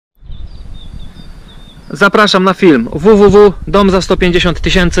Zapraszam na film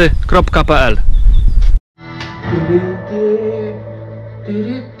www.domza150000.pl.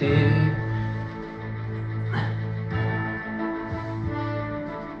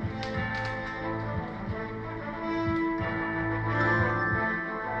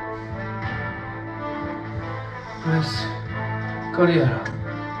 To jest Kariera.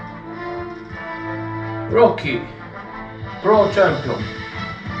 Rocky. Pro Champion.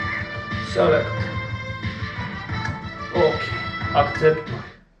 Select. OK. Akceptuj.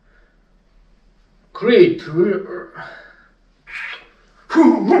 Create.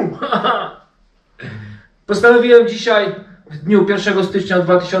 Postanowiłem dzisiaj, w dniu 1 stycznia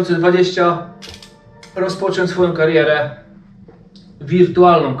 2020, rozpocząć swoją karierę.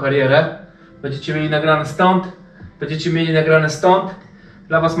 Wirtualną karierę. Będziecie mieli nagrane stąd. Będziecie mieli nagrane stąd.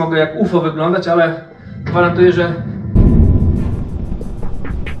 Dla was mogę jak UFO wyglądać, ale gwarantuję, że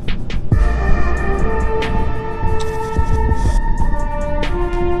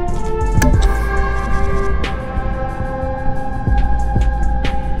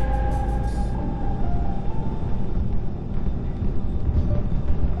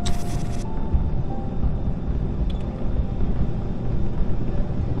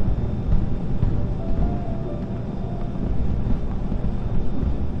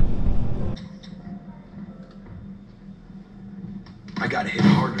I gotta hit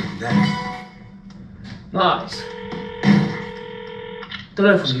harder than that. nice.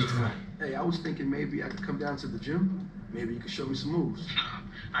 Telefon jest dzwoni. Hey, I was thinking maybe I could come down to the gym. Maybe you could show me some moves.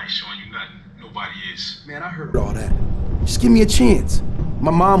 I ain't showing you nothing. Nobody is. Man, I heard all that. Just give me a chance.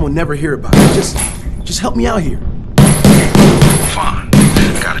 My mom will never hear about it. Just help me out here. Fine.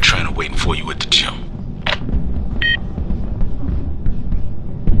 Got a trainer waiting for you at the gym.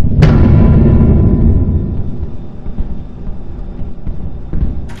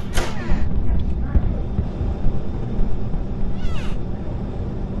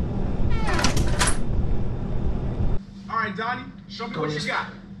 Donnie, show me what you got.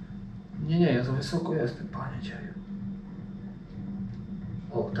 Nie, ja za wysoko jestem, panie dzieju.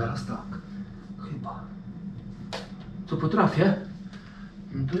 O, teraz tak. Chyba. Co potrafię?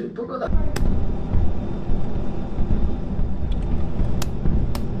 No to pogadamy.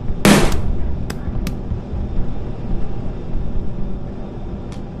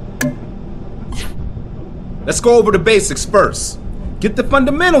 Let's go over the basics first. Get the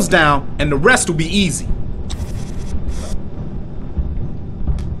fundamentals down and the rest will be easy.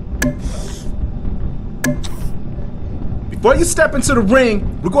 Before you step into the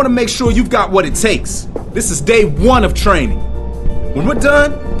ring, we're going to make sure you've got what it takes. This is day 1 of training. When we're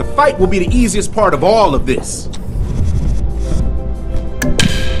done, the fight will be the easiest part of all of this.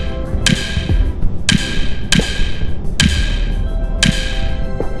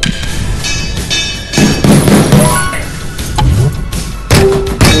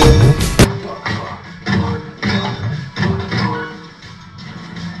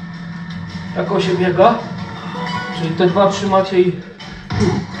 Jak on się biega? Czyli te dwa trzymacie i...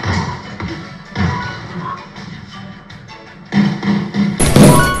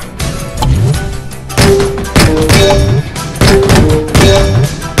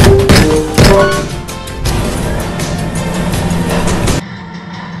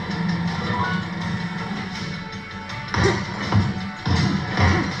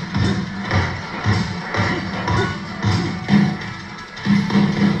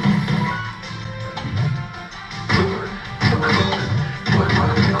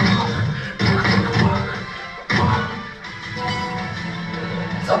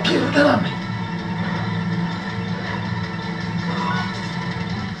 Zapierdalamy.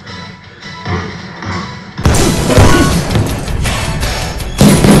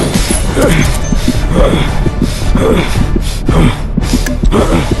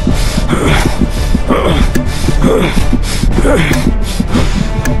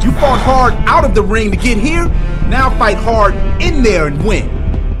 You fought hard out of the ring to get here, now fight hard in there and win.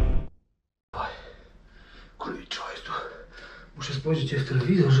 Kurczę, muszę spojrzeć w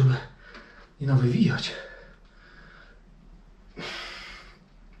telewizor, żeby nie nawywijać.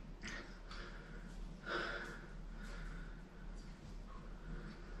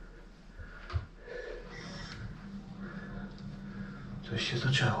 Coś się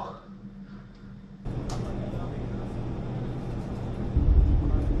zaczęło.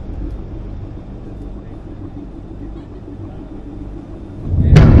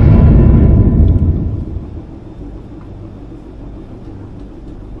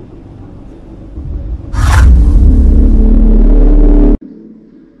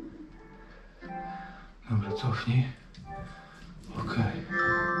 Dobra, cofnij. Okej.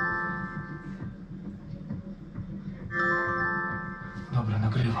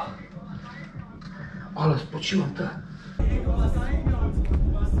 Ale spociłem te.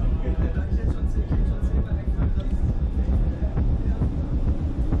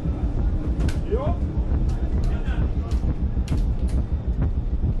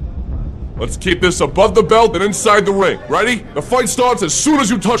 Let's keep this above the belt and inside the ring. Ready? The fight starts as soon as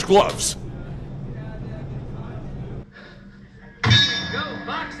you touch gloves. Go,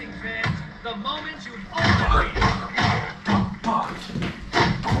 boxing fans. The moment you've all been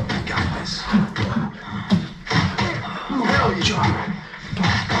Got this.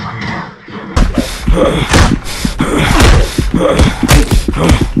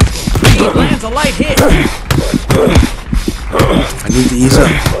 He lands a light hit. I need to ease up.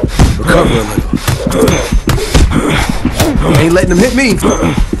 Recover a little. Ain't letting them hit me.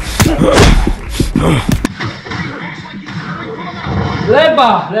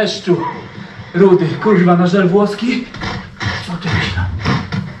 Leba, leszczu. Rudy, kurwa, na żel włoski. Co ty myślał?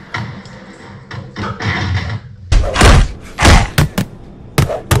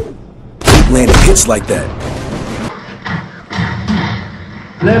 Keep landing hits like that.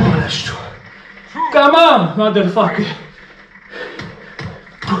 Leba, leszczu. Come on, motherfucker.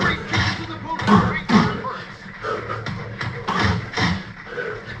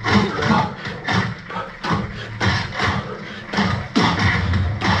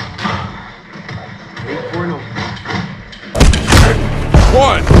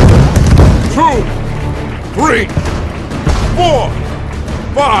 One, two, three, four,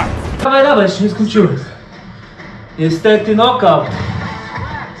 five. Dawaj, dawaj, jeszcze nie skończyłem. Niestety knockout.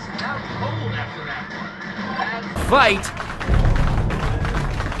 Fight.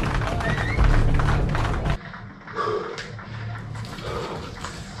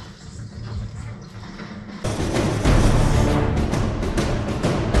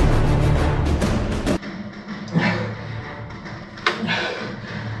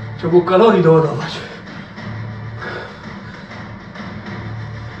 Trzeba było kalorii doładować.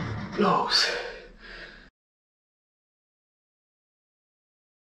 Close.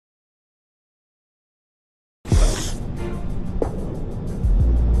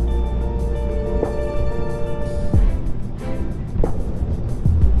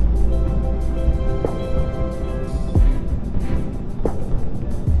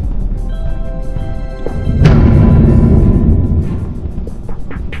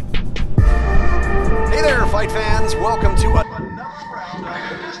 Hey there, fight fans! Welcome to another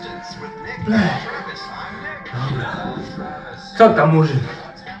round of Distance with Nick and Travis. I'm Nick. Co tam, Murzyn?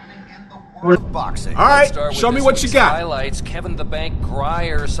 Boxing. All right, Start with show me this what you week's got. Highlights. Kevin the Bank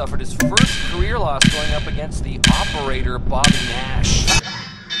Grier suffered his first career loss going up against the operator Bobby Nash.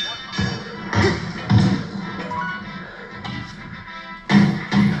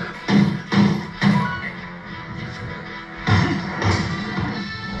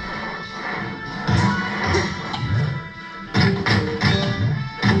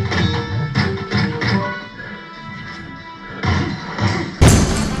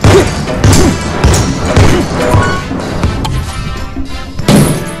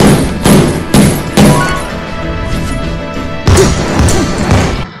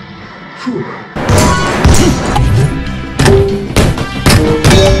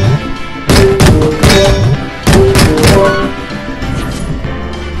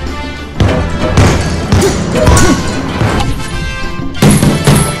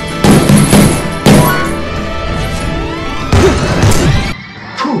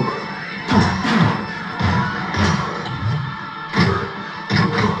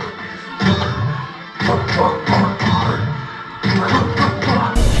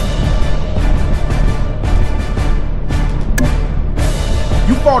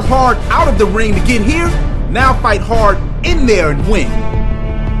 You fought hard out of the ring to get here. Now fight hard in there and win.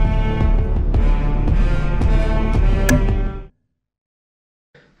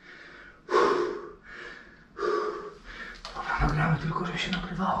 Dobra, nagramy tylko, żeby się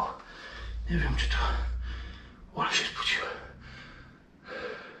nagrywało. Nie wiem, czy to... Ale się spociłem.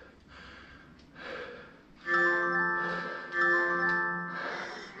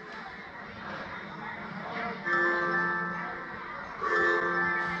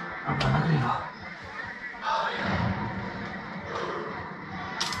 Dobra, nagrywa.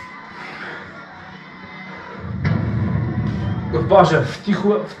 W barze, w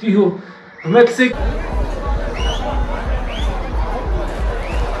Tichu, w Meksyku.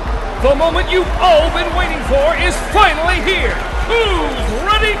 The moment you've all been waiting for is finally here. Who's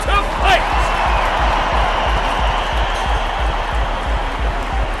ready to fight?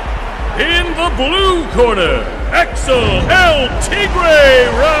 In the blue corner, Axel El Tigre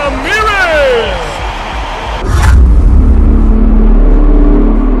Ramirez.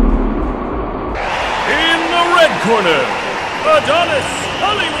 In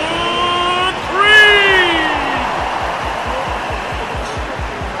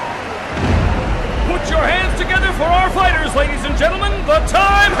for our fighters, ladies and gentlemen. The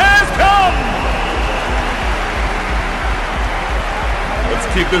time has come. Let's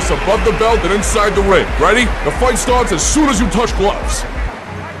keep this above the belt and inside the ring. Ready? The fight starts as soon as you touch gloves.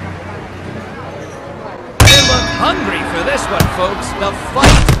 They look hungry for this one, folks. The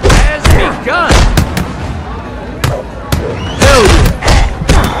fight has begun. Hell yeah.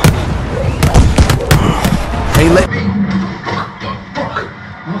 Hey, let me.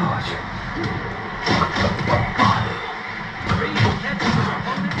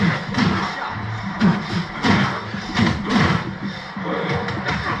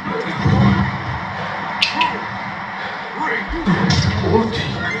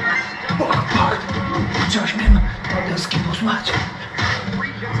 Chciałeś mnie na deski posłać.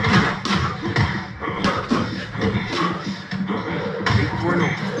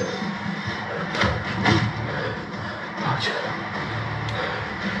 Chodź.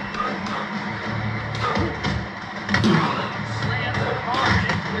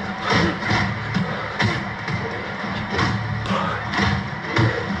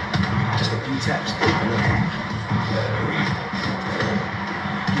 Just a few taps.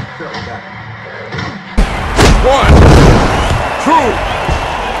 One, two,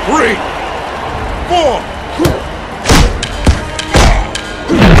 three, four.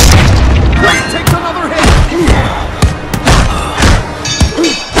 Wait, takes another hit.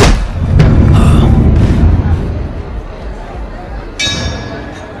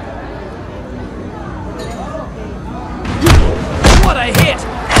 What a hit!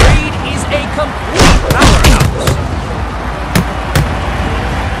 Reed is a complete powerhouse.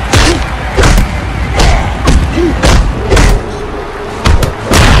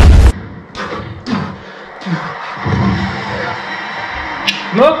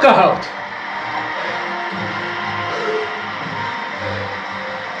 Knockout!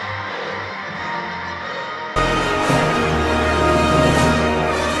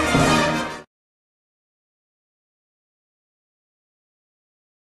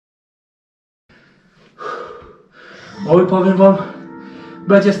 Oj, powiem wam,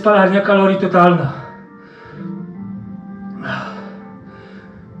 będzie spalarnia kalorii totalna.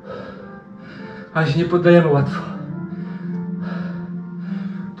 Ale się nie poddajemy łatwo.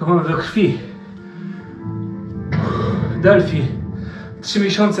 To mamy we krwi. Delphi 3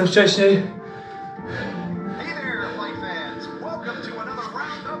 miesiące wcześniej. Hey there, fight fans. Welcome to another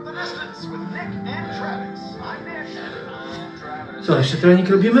round of the distance with Nick and Travis. I'm Nick. I'm Travis. Co, jeszcze trening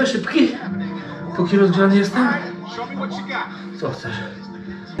robimy? Szybki? Póki rozgrzany jestem? Show me what you got. Co chcesz?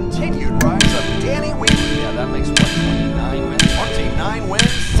 Continued rise of Danny Wheatley. Yeah, that makes what, 29 wins? 29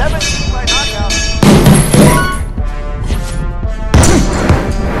 wins, 17 by knockout.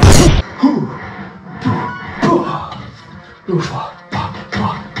 Ufa.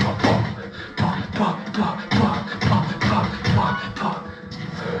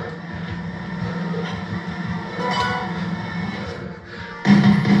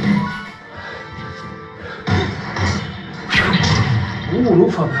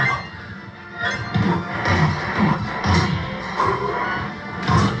 Lufa była.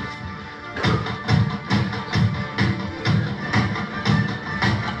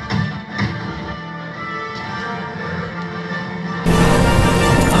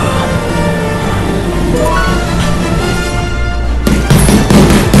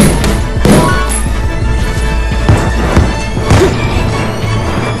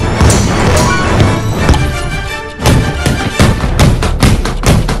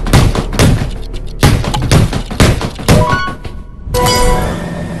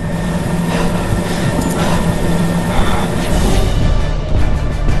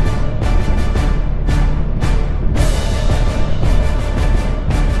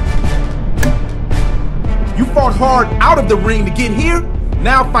 Fought hard out of the ring to get here,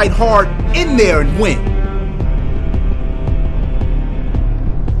 now fight hard in there and win.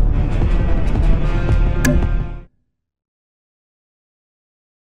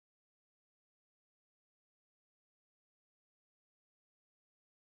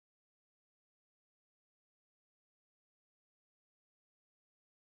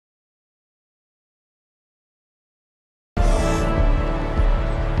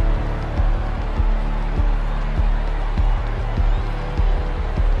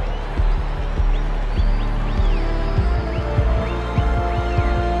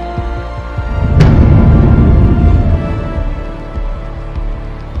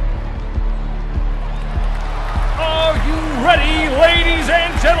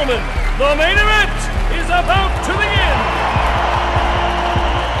 Gentlemen, the main event is about to begin.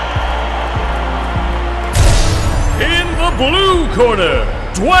 In the blue corner,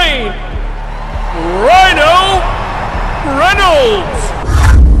 Dwayne. Rhino Reynolds.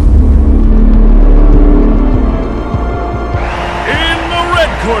 In the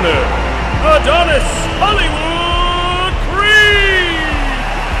red corner, Adonis Hollywood Creed.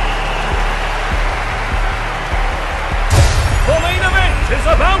 The main event is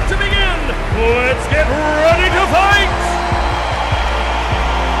about to begin. Let's get ready to fight.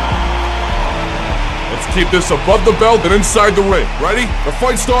 Let's keep this above the belt and inside the ring. Ready? The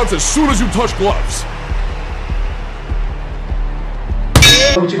fight starts as soon as you touch gloves.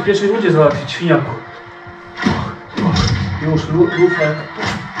 Chciałbym cię w pierwszej rundzie załatwić, świniaku. Już, lufa jaka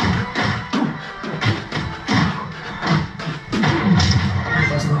poszła.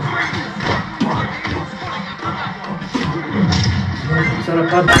 Znowu.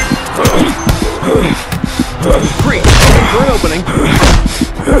 Zaraz padnie. Creed, looking for an opening.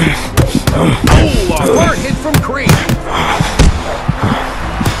 Oh, a hard hit from Creed.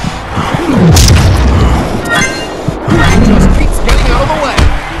 Just keeps getting out of the way.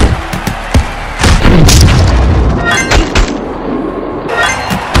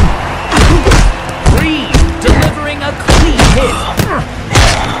 Creed delivering a clean hit.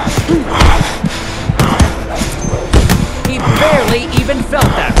 He barely even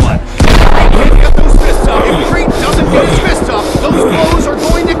felt that one. He can't get those fists up. If Creed doesn't get his fists up, those blows are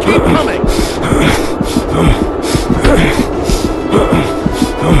going to keep coming.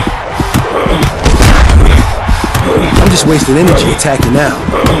 I'm just wasting energy attacking now.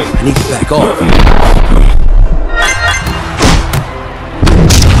 I need to back off.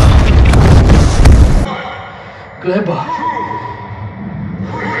 Gleba.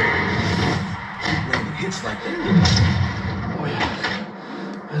 Oj,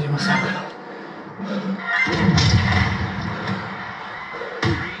 będzie masakra.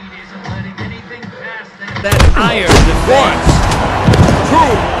 That iron defense.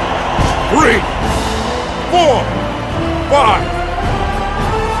 1, 2, 3, 4, 5.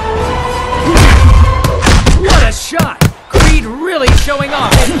 What a shot! Creed really showing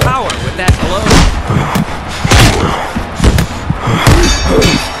off his power with that blow.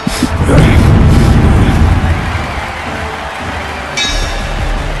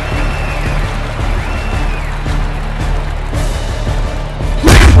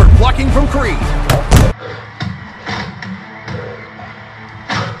 We're blocking from Creed.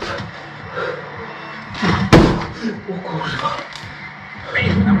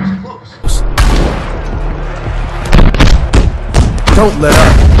 Don't let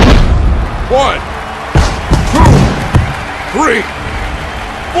up. 1, 2, 3,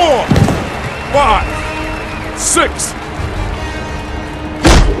 4, 5, 6.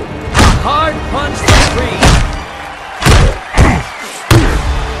 Hard punch from Creed.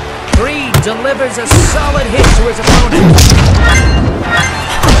 Creed delivers a solid hit to his opponent.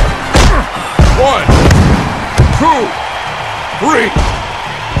 1, 2, 3,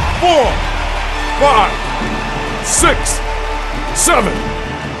 4, 5, 6, 7,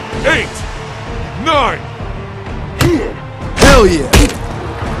 8, 9. Hell yeah.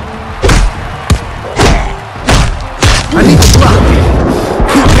 I need to block.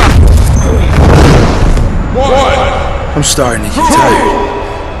 1, I'm starting to get tired.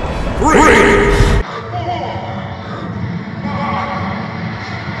 3.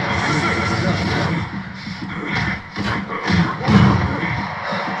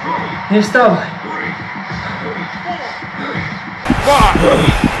 Nie wstawaj. 5,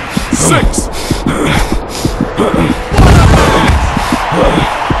 6.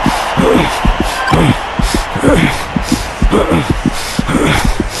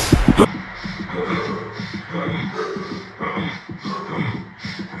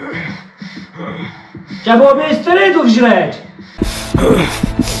 Trzeba było mnie sterydów źreć.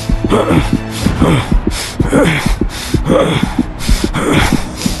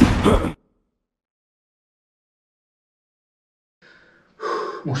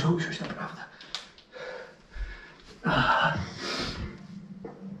 Muszę usiąść naprawdę.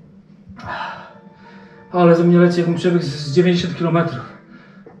 Ale ze mnie leci, jakbym przebiegł z 90 km.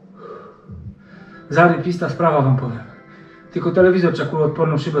 Zarypista sprawa wam powiem. Tylko telewizor trzeba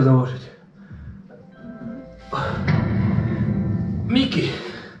kuloodporną szybę założyć. Miki.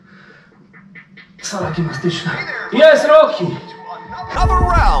 Sala gimnastyczna. Jest Rocky! Another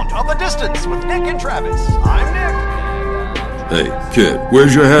round of the distance with Nick and Travis. I'm Nick. Hey, kid,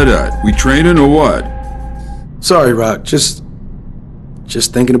 where's your head at? We training or what? Sorry, Rock. Just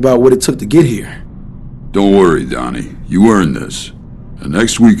thinking about what it took to get here. Don't worry, Donnie. You earned this. And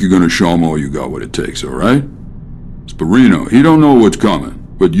next week you're gonna show him all you got what it takes, alright? Sparino, he don't know what's coming,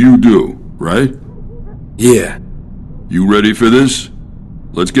 but you do, right? Yeah. You ready for this?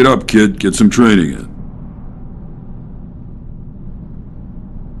 Let's get up, kid. Get some training in.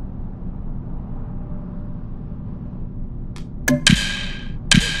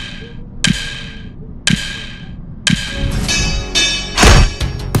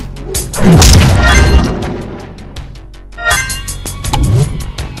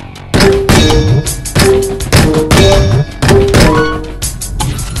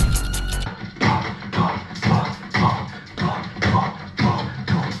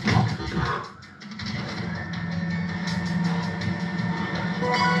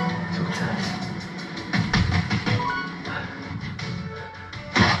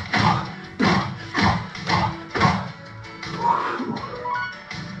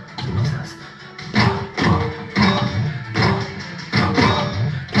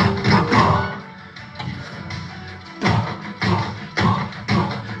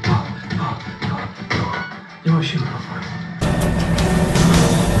 Nie ma siły.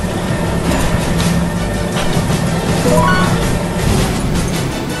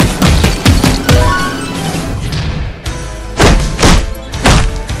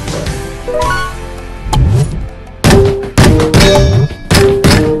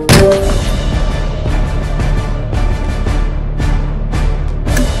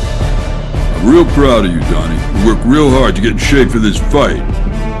 I'm real proud of you, Donnie. You worked real hard to get in shape for this fight.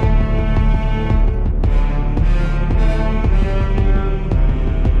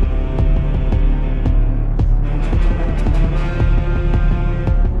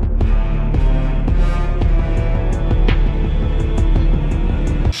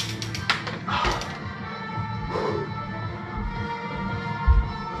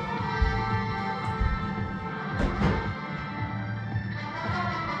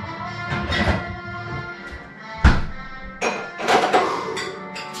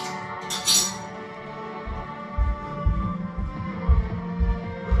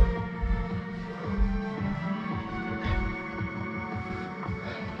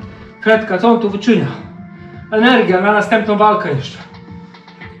 Fredka, co on tu wyczynia? Energia na następną walkę jeszcze.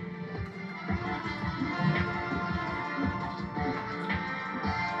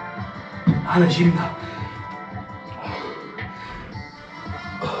 Ale zimna.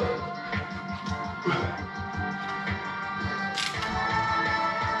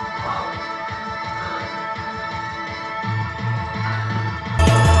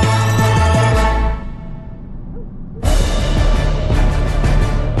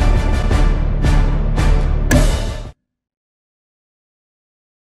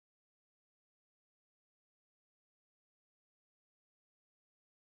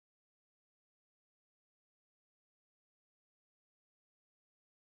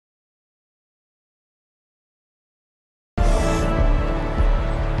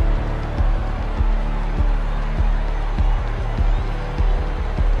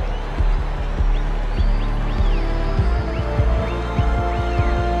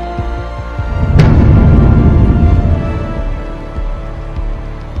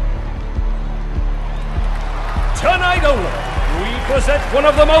 Tonight only, we present one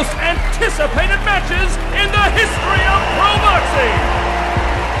of the most anticipated matches in the history of pro boxing.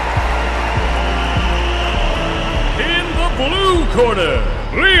 In the blue corner,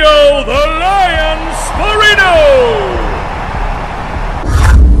 Leo the Lion Sporino.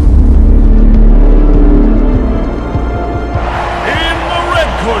 In the red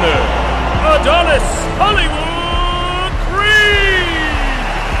corner, Adonis Hollywood Creed.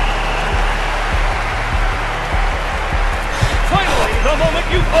 Finally, the moment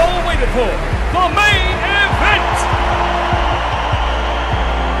you've all waited for, the main event!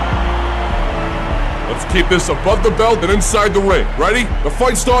 Let's keep this above the belt and inside the ring. Ready? The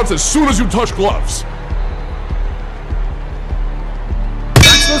fight starts as soon as you touch gloves.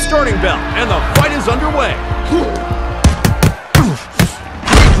 That's the starting bell, and the fight is underway. He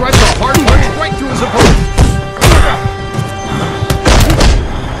drives a hard punch right through his opponent.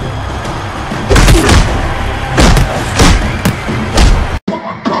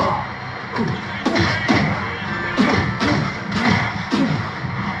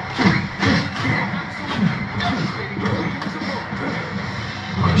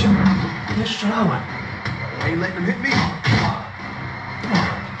 Nie strzelałem. Ain't letting him hit me.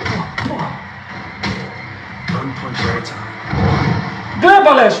 One punch at a time.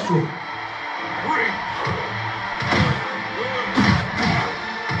 Gleba, Leszczu!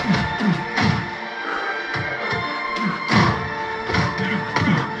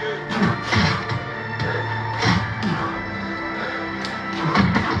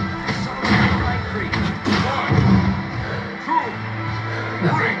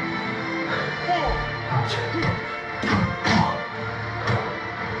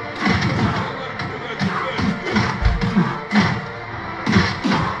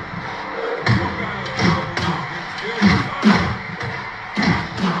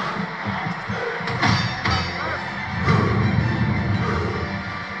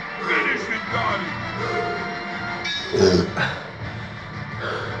 Myślałem,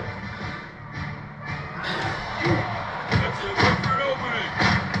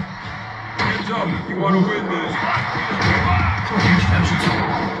 że co?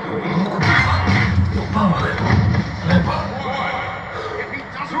 O kurwa, no pałach, chleba.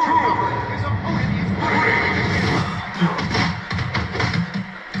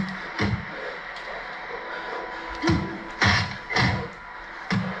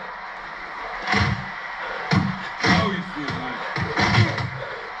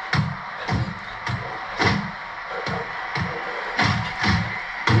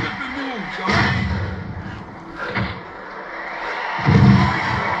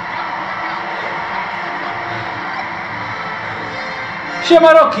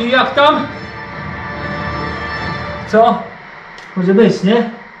 Siema Roki, jak tam? Co? Może być, nie?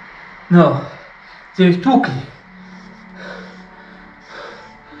 No, gdzie ich tłukli.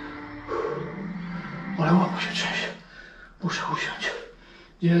 Ale łapa się trzęsie. Muszę usiąść.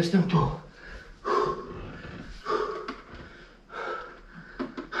 Gdzie jestem? Tu.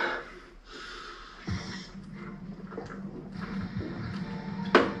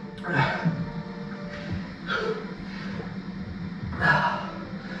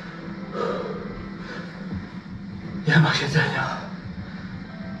 Nie ma siedzenia.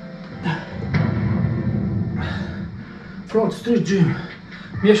 Front Street Gym.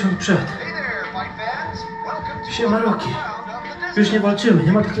 Miesiąc przed. Siema Roki. Już nie walczymy,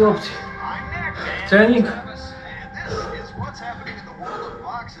 nie ma takiej opcji. Trening?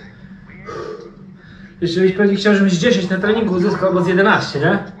 Jeszcze byś pewnie chciał, żebyś 10 na treningu uzyskał albo z 11,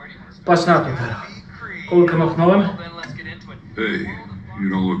 nie? Patrz na to teraz. Kulkę machnąłem. Hey, you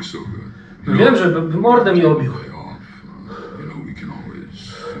don't look so good. No wiem, że mordę mi obił.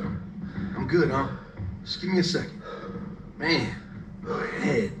 I'm good, huh? Just give me a second. Man, my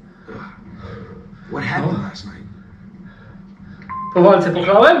head. What happened last night? Po walce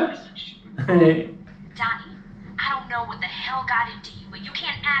pochlałem? Donnie, I don't know what the hell got into you, but you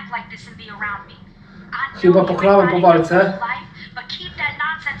can't act like this and be around me. Chyba pochlałem po walce.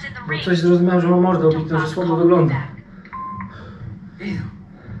 Bo coś zrozumiałem, że mam mordę obitą, że słabo wygląda. Damn,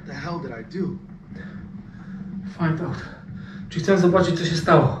 what the hell did I do? Find out. Czy chcę zobaczyć, co się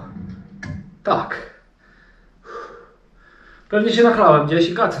stało? Tak. Pewnie się nachlałem gdzieś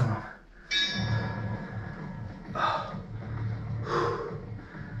i kaca mam.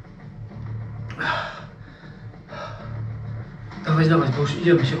 Dawaj, dawaj, bo już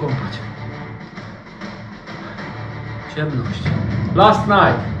idziemy się kąpać. Ciemność. Last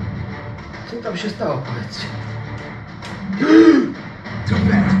night. Co tam się stało, powiedzcie?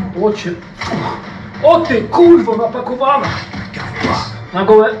 Łocie. O ty kurwo napakowana! Na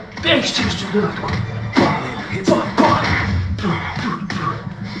gołe pięści jeszcze w dodatku.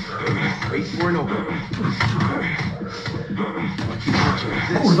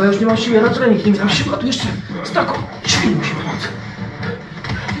 Kurwa, już nie mam siły na trening, nie mam siły, a tu jeszcze z taką świnią się pomocy.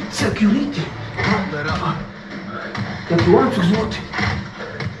 Security. Jaki łańcuch złoty.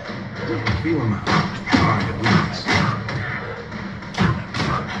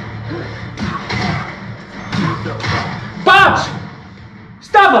 Patrz!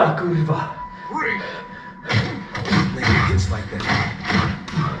 Wstawaj, kurwa!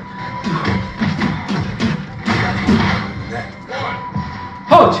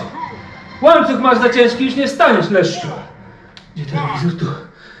 Chodź! Łańcuch masz za ciężki, już nie staniesz, leszczu. Gdzie telewizor tu?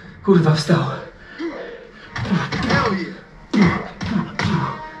 Kurwa, wstał.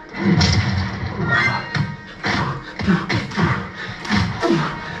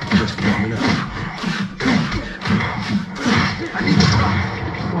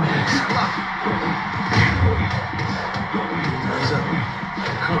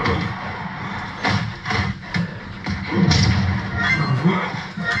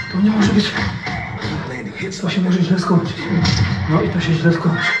 To nie może być. To się może źle skończyć. No i to się źle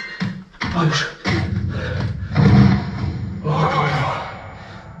skończy. O już. O kurwa.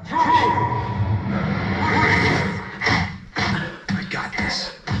 I got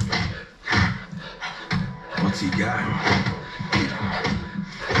this. What's he got?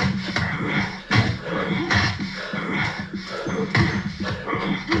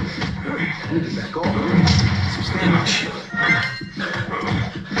 Let me get back off. Some stand-up shit.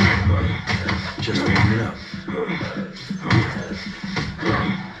 Just warming up.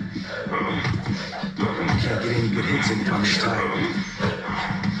 Can't get any good hits anytime he's tired.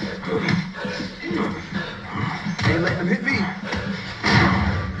 Ain't letting him hit me.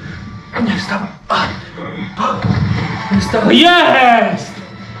 Nie wstawaj. Nie wstawaj. Jest!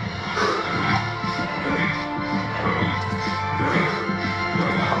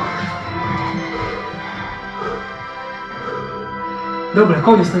 Dobra,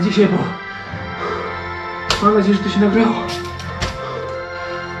 koniec na dzisiaj, bo mam nadzieję, że to się nagrało.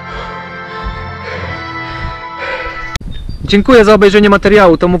 Dziękuję za obejrzenie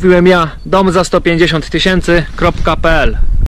materiału. To mówiłem ja, dom za 150 000.pl